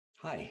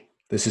Hi,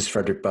 this is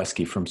Frederick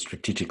Buskey from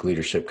Strategic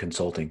Leadership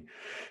Consulting.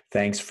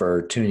 Thanks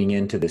for tuning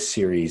in to this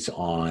series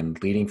on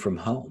leading from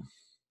home.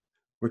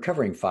 We're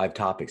covering 5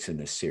 topics in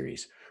this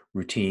series: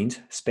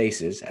 routines,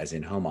 spaces, as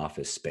in home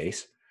office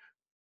space,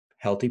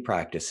 healthy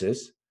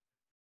practices,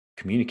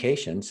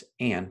 communications,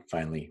 and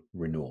finally,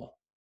 renewal.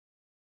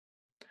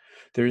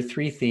 There are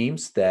 3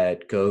 themes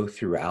that go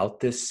throughout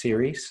this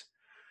series.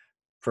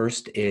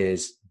 First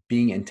is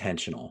being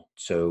intentional.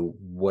 So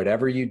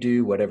whatever you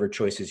do, whatever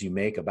choices you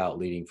make about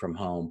leading from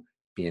home,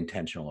 be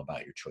intentional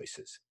about your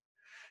choices.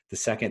 The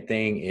second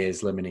thing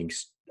is limiting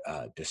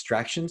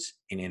distractions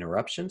and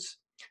interruptions.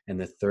 And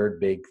the third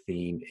big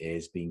theme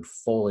is being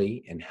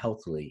fully and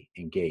healthily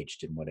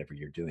engaged in whatever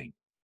you're doing.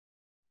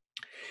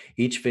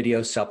 Each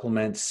video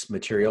supplements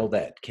material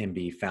that can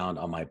be found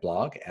on my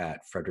blog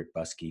at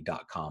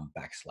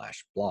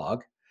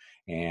frederickbuskey.com/blog.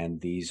 And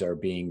these are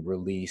being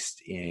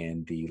released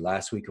in the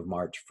last week of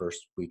March,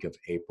 first week of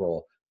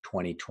April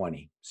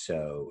 2020.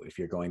 So if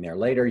you're going there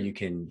later, you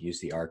can use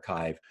the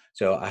archive.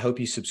 So I hope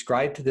you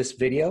subscribe to this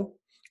video.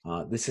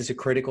 This is a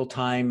critical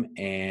time,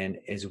 and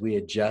as we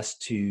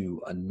adjust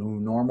to a new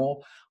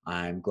normal,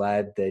 I'm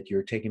glad that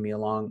you're taking me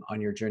along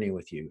on your journey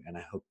with you, and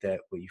I hope that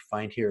what you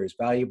find here is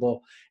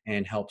valuable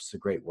and helps the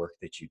great work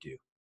that you do.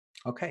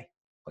 Okay,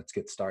 let's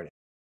get started.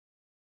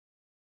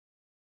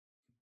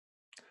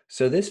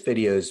 So this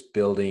video is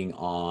building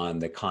on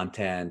the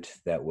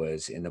content that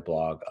was in the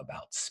blog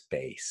about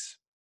space.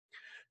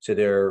 So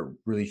there are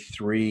really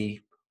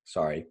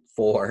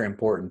four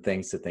important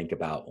things to think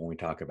about when we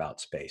talk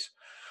about space.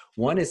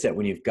 One is that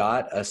when you've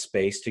got a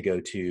space to go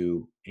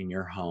to in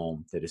your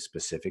home that is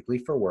specifically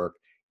for work,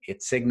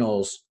 it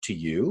signals to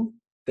you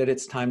that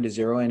it's time to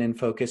zero in and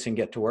focus and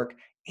get to work,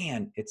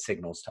 and it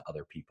signals to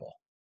other people.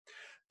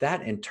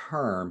 That in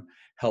turn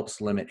helps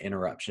limit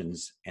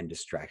interruptions and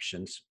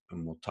distractions,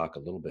 and we'll talk a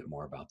little bit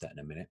more about that in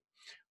a minute.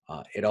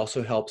 It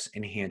also helps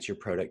enhance your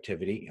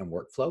productivity and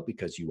workflow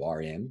because you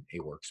are in a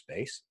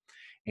workspace.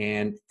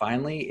 And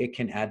finally, it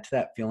can add to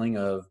that feeling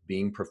of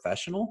being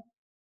professional.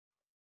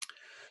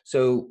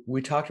 So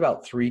we talked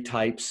about 3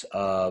 types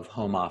of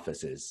home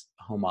offices.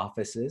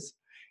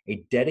 A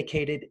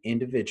dedicated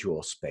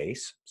individual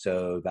space.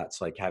 So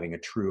that's like having a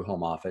true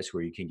home office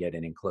where you can get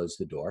in and close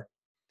the door.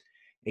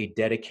 A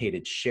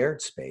dedicated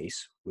shared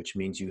space, which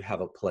means you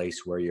have a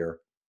place where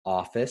your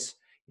office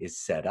is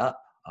set up,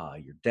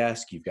 your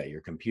desk, you've got your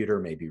computer,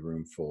 maybe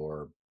room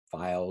for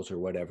files or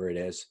whatever it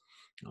is,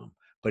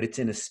 but it's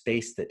in a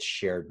space that's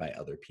shared by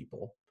other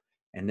people.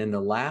 And then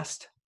the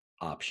last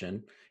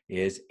option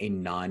is a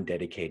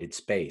non-dedicated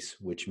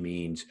space, which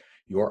means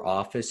your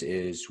office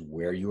is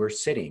where you are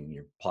sitting.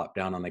 You're plopped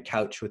down on the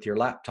couch with your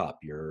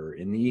laptop. You're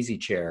in the easy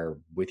chair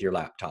with your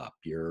laptop.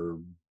 You're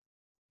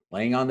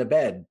laying on the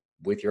bed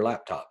with your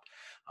laptop,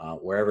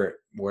 wherever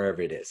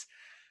it is.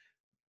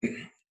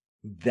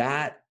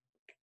 That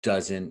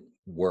doesn't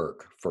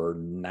work for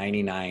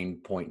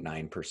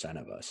 99.9%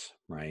 of us,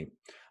 right?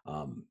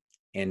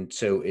 And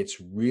so it's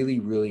really,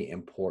 really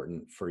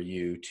important for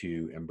you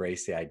to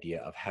embrace the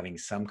idea of having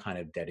some kind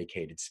of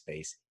dedicated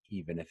space,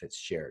 even if it's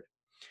shared.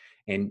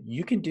 And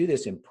you can do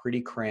this in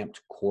pretty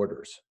cramped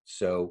quarters.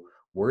 So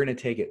we're going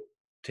to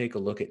take a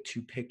look at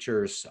 2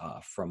 pictures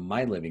from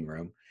my living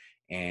room,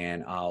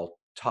 and I'll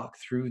talk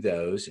through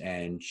those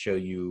and show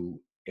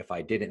you, if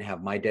I didn't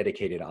have my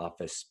dedicated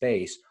office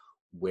space,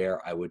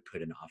 where I would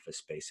put an office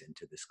space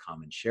into this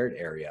common shared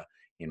area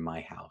in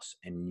my house.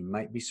 And you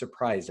might be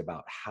surprised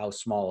about how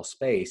small a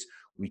space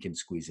we can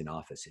squeeze an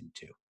office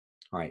into.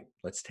 All right,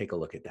 let's take a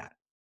look at that.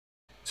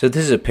 So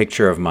this is a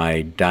picture of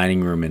my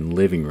dining room and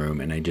living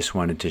room, and I just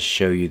wanted to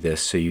show you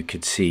this so you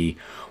could see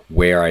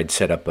where I'd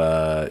set up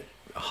a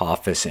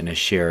office in a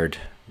shared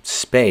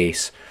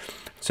space.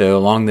 So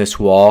along this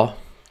wall,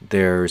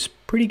 there's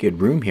pretty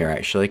good room here.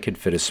 Actually, I could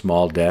fit a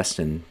small desk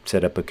and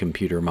set up a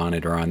computer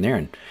monitor on there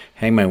and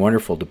hang my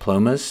wonderful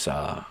diplomas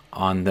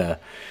on the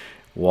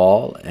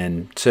wall.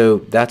 And so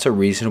that's a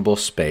reasonable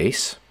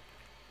space.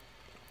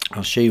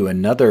 I'll show you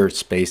another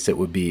space that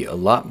would be a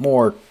lot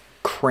more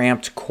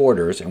cramped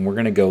quarters, and we're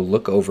going to go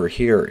look over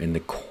here in the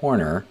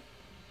corner.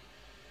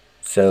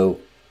 So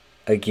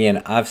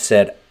again, I've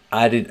said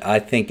I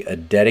think a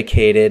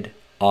dedicated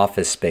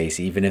office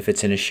space, even if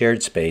it's in a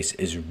shared space,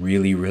 is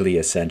really, really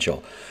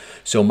essential.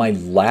 So my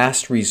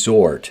last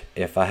resort,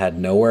 if I had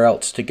nowhere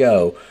else to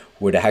go,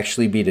 would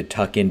actually be to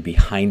tuck in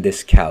behind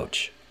this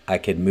couch. I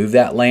could move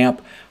that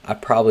lamp. I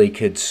probably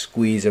could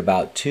squeeze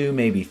about 2,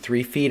 maybe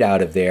 3 feet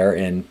out of there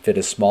and fit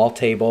a small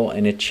table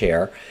and a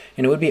chair.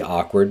 And it would be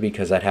awkward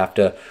because I'd have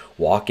to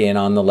walk in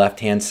on the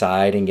left-hand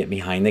side and get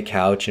behind the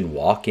couch and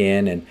walk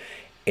in. And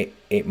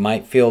it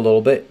might feel a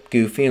little bit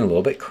goofy and a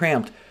little bit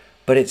cramped,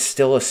 but it's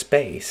still a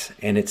space,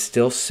 and it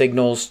still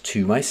signals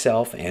to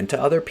myself and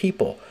to other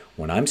people,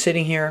 when I'm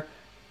sitting here,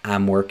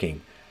 I'm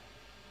working.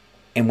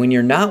 And when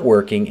you're not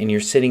working and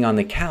you're sitting on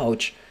the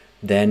couch,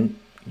 then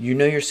you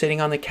know you're sitting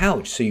on the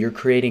couch, so you're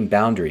creating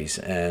boundaries.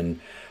 And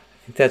I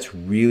think that's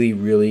really,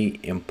 really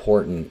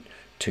important,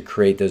 to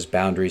create those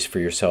boundaries for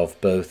yourself,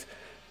 both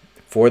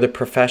for the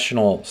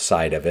professional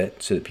side of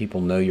it so that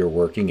people know you're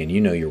working and you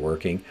know you're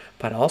working,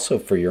 but also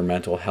for your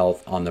mental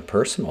health on the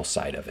personal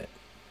side of it.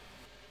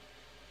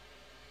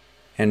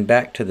 And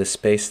back to the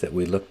space that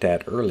we looked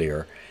at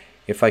earlier,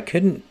 if I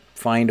couldn't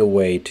find a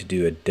way to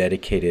do a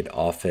dedicated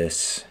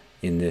office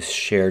in this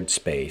shared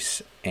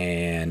space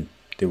and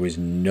there was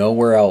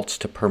nowhere else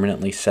to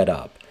permanently set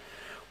up,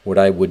 what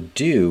I would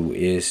do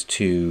is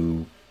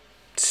to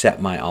set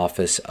my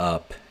office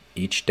up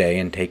each day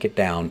and take it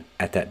down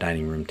at that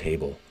dining room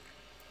table.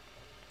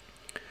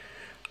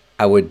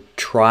 I would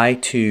try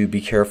to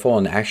be careful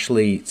and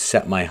actually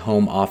set my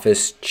home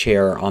office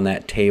chair on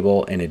that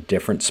table in a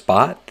different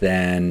spot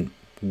than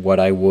what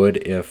I would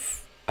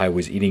if I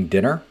was eating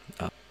dinner.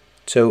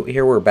 So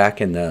here we're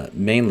back in the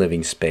main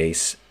living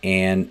space,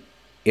 and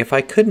if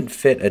I couldn't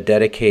fit a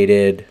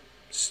dedicated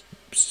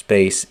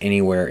space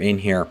anywhere in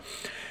here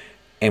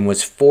and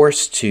was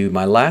forced to,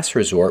 my last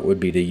resort would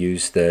be to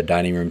use the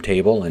dining room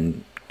table,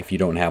 and if you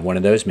don't have one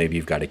of those, maybe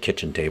you've got a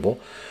kitchen table,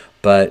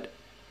 but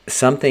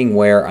something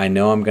where I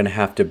know I'm going to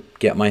have to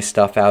get my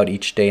stuff out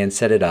each day and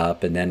set it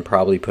up and then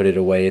probably put it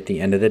away at the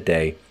end of the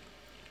day.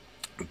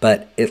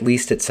 But at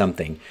least it's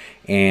something.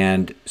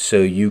 And so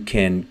you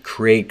can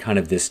create kind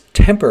of this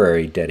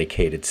temporary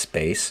dedicated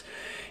space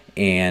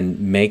and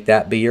make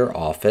that be your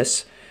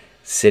office.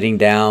 Sitting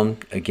down,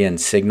 again,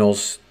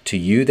 signals to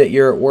you that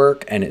you're at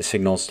work and it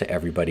signals to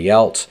everybody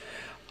else.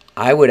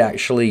 I would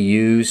actually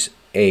use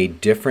a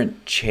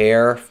different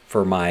chair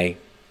for my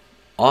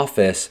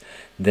office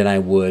than I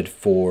would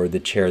for the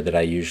chair that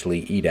I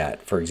usually eat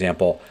at. For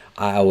example,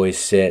 I always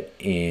sit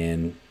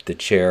in the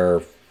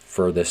chair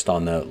furthest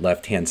on the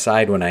left-hand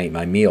side when I eat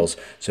my meals.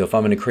 So if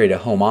I'm going to create a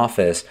home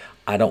office,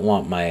 I don't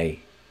want my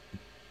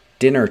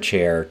dinner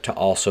chair to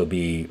also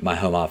be my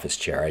home office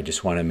chair. I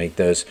just want to make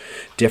those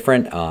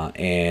different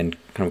and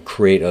kind of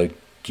create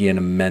again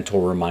a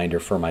mental reminder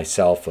for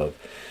myself of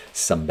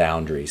some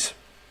boundaries.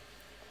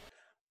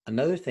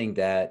 Another thing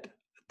that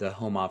the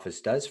home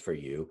office does for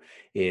you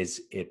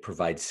is it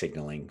provides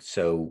signaling.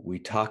 So we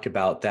talked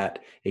about that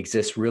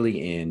exists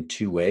really in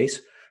two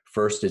ways.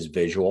 First is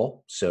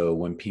visual. So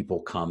when people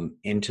come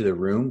into the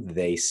room,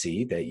 they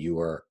see that you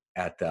are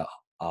at the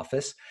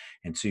office.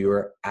 And so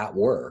you're at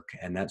work.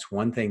 And that's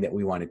one thing that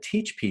we want to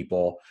teach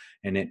people.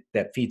 And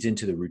that feeds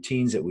into the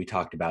routines that we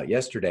talked about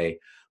yesterday.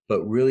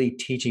 But really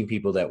teaching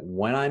people that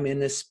when I'm in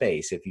this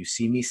space, if you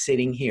see me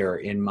sitting here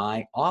in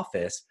my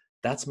office,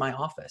 that's my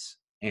office.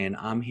 And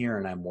I'm here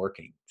and I'm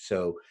working.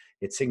 So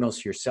it signals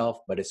to yourself,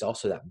 but it's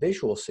also that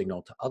visual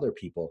signal to other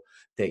people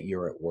that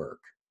you're at work.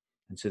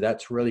 And so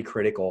that's really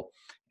critical.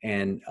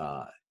 And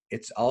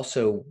it's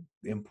also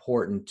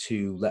important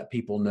to let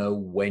people know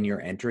when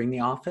you're entering the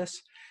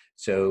office.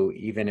 So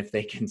even if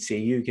they can see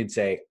you, you can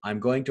say, I'm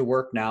going to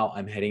work now,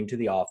 I'm heading to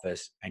the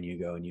office, and you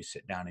go and you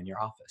sit down in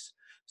your office.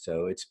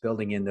 So it's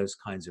building in those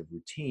kinds of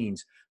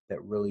routines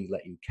that really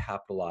let you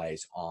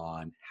capitalize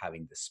on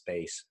having the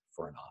space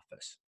for an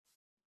office.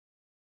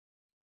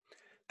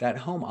 That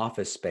home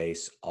office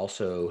space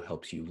also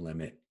helps you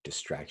limit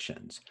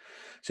distractions.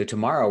 So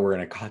tomorrow we're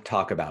going to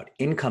talk about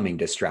incoming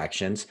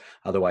distractions,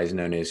 otherwise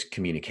known as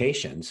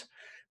communications.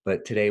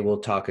 But today we'll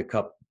talk a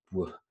couple.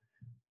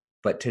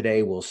 But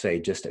today we'll say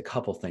just a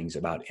couple things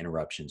about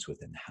interruptions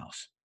within the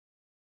house.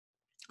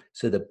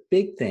 So the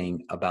big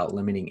thing about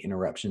limiting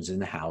interruptions in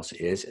the house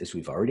is, as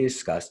we've already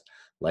discussed,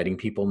 letting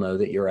people know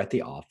that you're at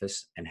the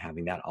office and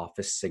having that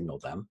office signal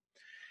them.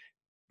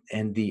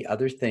 And the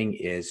other thing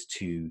is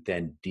to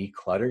then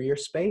declutter your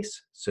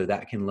space. So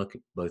that can look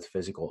both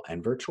physical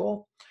and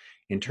virtual.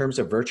 In terms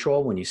of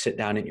virtual, when you sit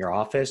down in your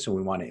office and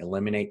we want to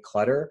eliminate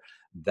clutter,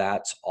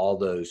 that's all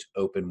those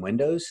open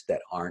windows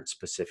that aren't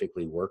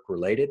specifically work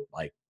related,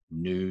 like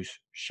news,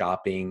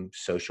 shopping,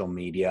 social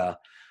media,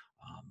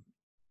 um,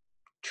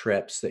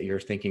 trips that you're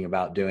thinking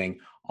about doing.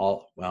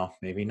 Well,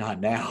 maybe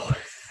not now.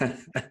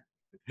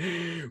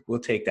 We'll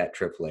take that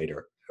trip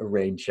later, a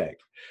rain check.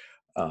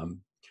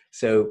 Um,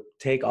 so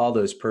take all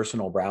those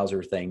personal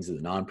browser things, the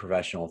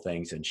non-professional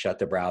things, and shut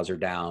the browser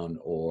down,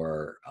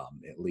 or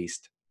at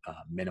least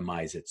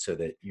minimize it so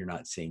that you're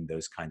not seeing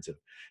those kinds of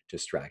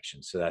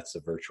distractions. So that's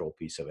the virtual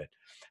piece of it.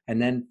 And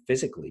then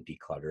physically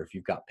declutter. If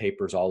you've got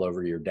papers all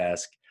over your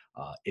desk,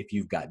 if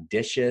you've got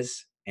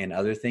dishes and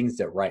other things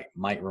that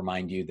might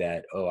remind you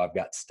that, oh, I've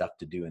got stuff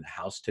to do in the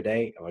house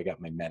today, or I got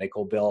my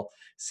medical bill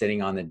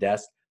sitting on the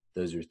desk,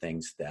 those are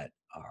things that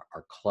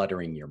are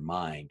cluttering your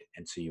mind.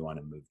 And so you want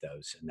to move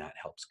those, and that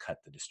helps cut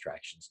the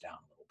distractions down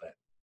a little bit.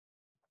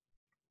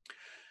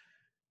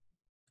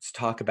 Let's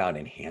talk about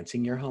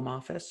enhancing your home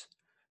office.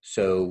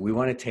 So we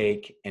want to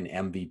take an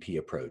MVP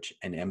approach.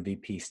 An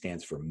MVP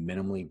stands for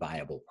minimally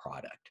viable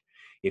product.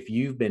 If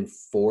you've been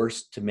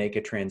forced to make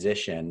a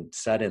transition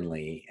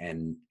suddenly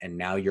and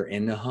now you're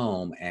in the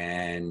home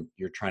and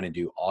you're trying to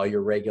do all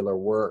your regular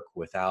work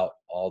without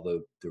all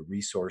the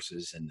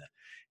resources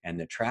and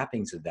the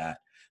trappings of that,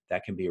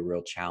 that can be a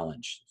real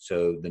challenge.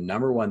 So the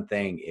number one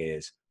thing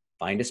is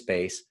find a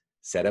space,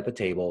 set up a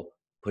table,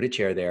 put a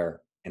chair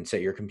there, and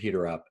set your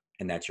computer up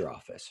and that's your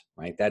office,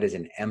 right? That is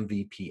an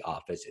MVP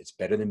office. It's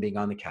better than being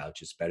on the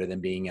couch. It's better than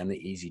being on the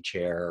easy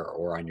chair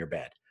or on your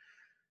bed.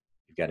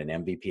 You've got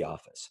an MVP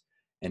office.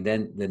 And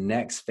then the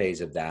next phase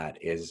of that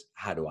is,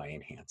 how do I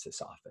enhance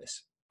this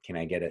office? Can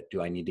I get it?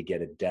 Do I need to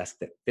get a desk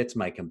that fits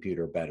my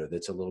computer better,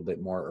 that's a little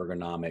bit more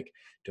ergonomic?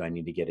 Do I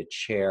need to get a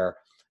chair?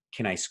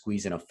 Can I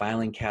squeeze in a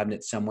filing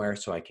cabinet somewhere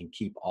so I can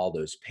keep all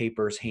those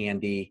papers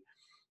handy?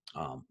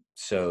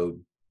 So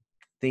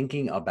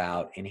thinking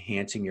about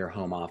enhancing your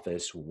home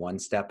office one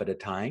step at a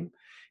time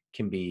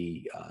can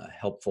be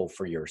helpful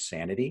for your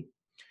sanity.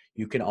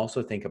 You can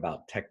also think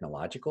about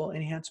technological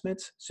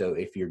enhancements. So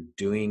if you're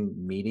doing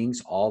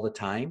meetings all the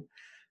time,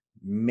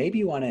 maybe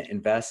you want to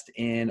invest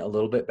in a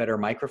little bit better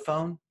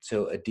microphone.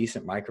 So a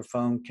decent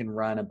microphone can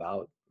run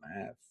about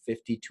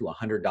 $50 to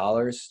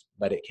 $100,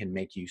 but it can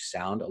make you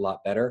sound a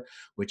lot better,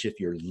 which if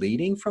you're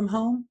leading from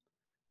home,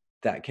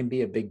 that can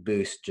be a big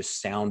boost,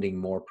 just sounding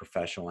more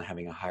professional and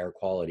having a higher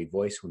quality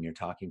voice when you're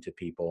talking to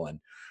people and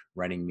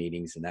running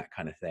meetings and that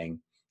kind of thing.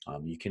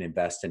 You can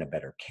invest in a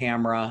better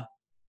camera,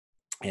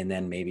 and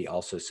then maybe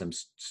also some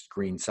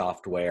screen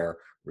software,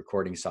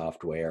 recording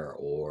software,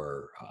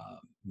 or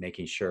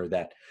making sure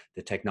that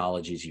the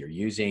technologies you're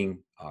using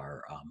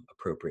are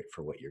appropriate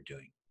for what you're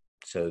doing.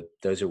 So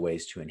those are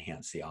ways to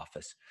enhance the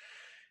office.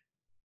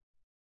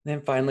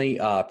 Then finally,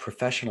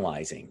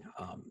 professionalizing.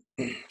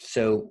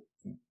 So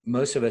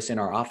most of us in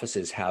our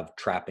offices have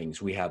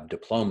trappings. We have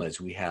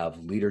diplomas, we have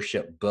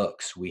leadership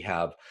books, we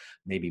have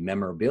maybe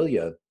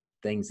memorabilia,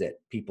 things that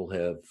people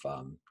have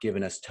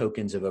given us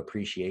tokens of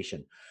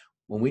appreciation.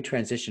 When we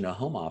transition to a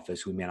home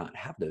office, we may not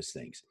have those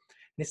things.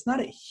 And it's not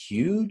a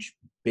huge,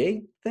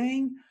 big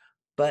thing,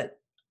 but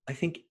I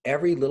think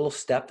every little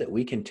step that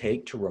we can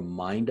take to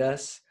remind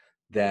us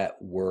that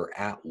we're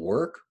at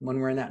work when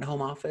we're in that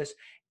home office,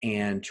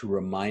 and to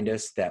remind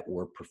us that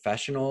we're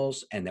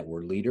professionals and that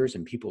we're leaders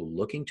and people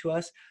looking to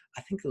us,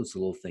 I think those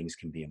little things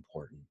can be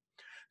important.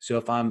 So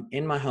if I'm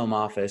in my home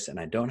office and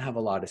I don't have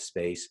a lot of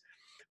space,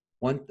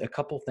 a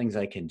couple things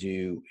I can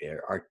do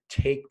are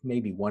take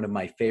maybe one of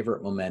my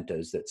favorite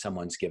mementos that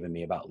someone's given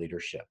me about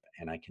leadership,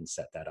 and I can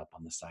set that up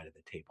on the side of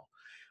the table.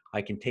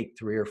 I can take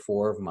 3 or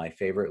 4 of my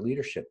favorite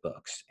leadership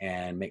books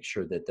and make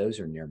sure that those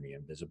are near me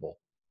and visible.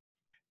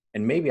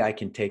 And maybe I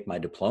can take my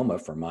diploma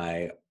from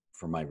my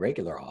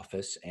regular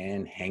office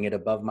and hang it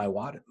above my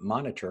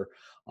monitor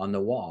on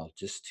the wall,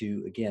 just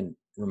to, again,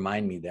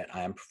 remind me that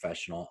I am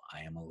professional,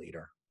 I am a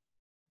leader.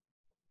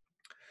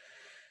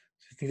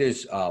 I think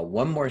there's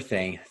one more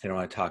thing that I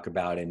want to talk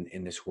about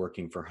in this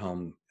working for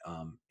home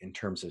in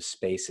terms of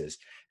spaces,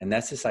 and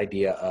that's this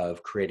idea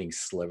of creating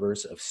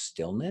slivers of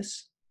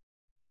stillness.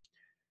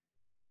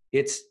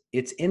 It's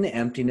in the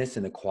emptiness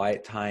and the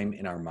quiet time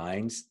in our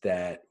minds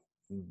that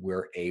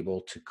we're able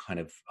to kind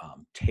of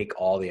take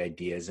all the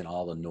ideas and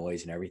all the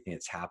noise and everything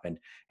that's happened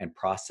and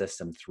process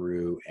them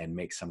through and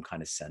make some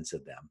kind of sense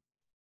of them.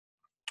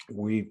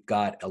 We've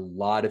got a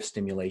lot of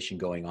stimulation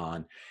going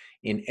on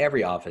in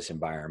every office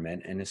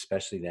environment, and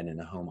especially then in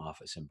the home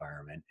office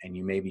environment. And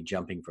you may be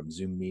jumping from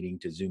Zoom meeting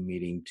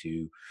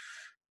to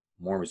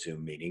more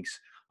Zoom meetings.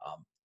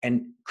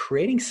 And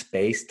creating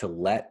space to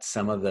let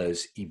some of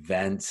those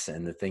events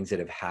and the things that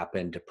have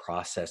happened to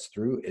process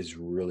through is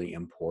really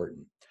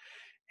important.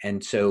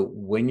 And so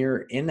when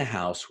you're in the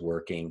house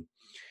working,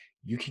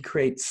 you can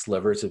create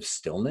slivers of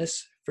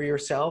stillness for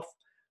yourself,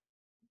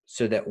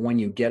 so that when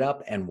you get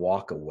up and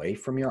walk away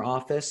from your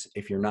office,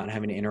 if you're not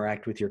having to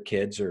interact with your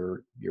kids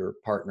or your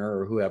partner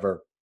or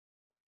whoever,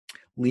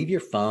 leave your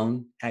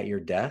phone at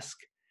your desk.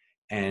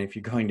 And if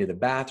you're going to the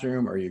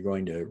bathroom or you're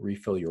going to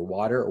refill your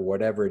water or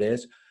whatever it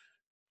is,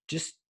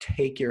 just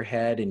take your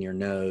head and your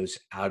nose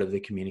out of the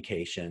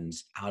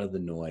communications, out of the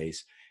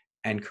noise,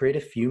 and create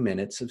a few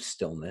minutes of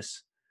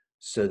stillness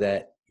so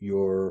that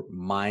your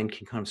mind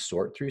can kind of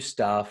sort through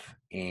stuff,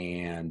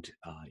 and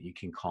you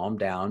can calm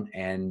down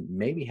and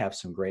maybe have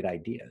some great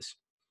ideas.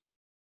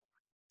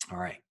 All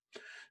right.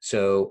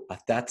 So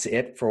that's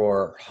it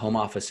for Home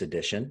Office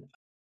Edition.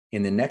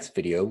 In the next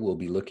video, we'll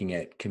be looking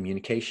at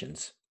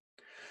communications.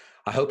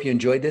 I hope you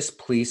enjoyed this.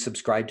 Please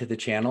subscribe to the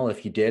channel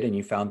if you did and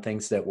you found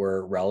things that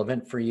were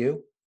relevant for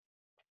you.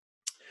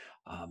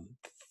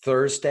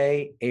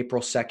 Thursday,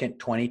 April 2nd,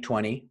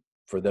 2020,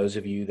 for those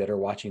of you that are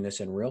watching this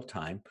in real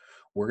time,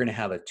 we're going to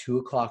have a 2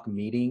 o'clock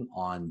meeting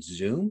on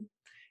Zoom.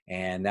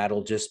 And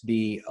that'll just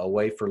be a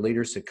way for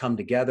leaders to come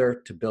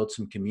together to build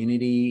some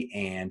community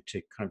and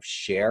to kind of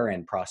share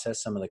and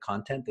process some of the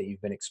content that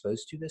you've been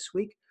exposed to this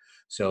week.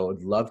 So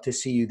I'd love to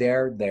see you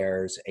there.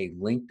 There's a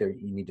link there.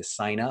 You need to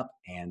sign up,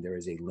 and there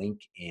is a link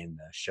in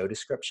the show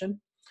description.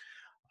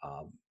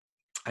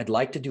 I'd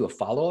like to do a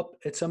follow-up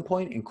at some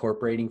point,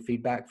 incorporating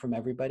feedback from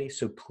everybody.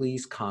 So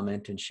please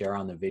comment and share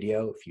on the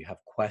video. If you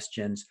have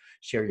questions,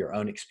 share your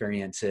own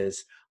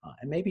experiences,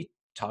 and maybe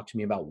talk to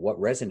me about what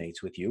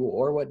resonates with you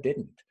or what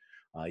didn't.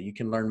 You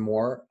can learn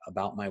more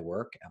about my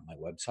work at my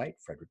website,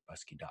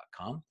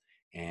 frederickbuskey.com,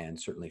 and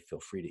certainly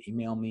feel free to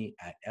email me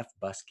at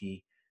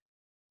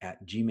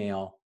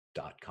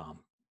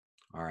fbuskey@gmail.com.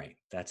 All right,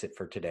 that's it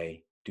for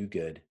today. Do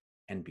good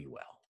and be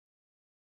well.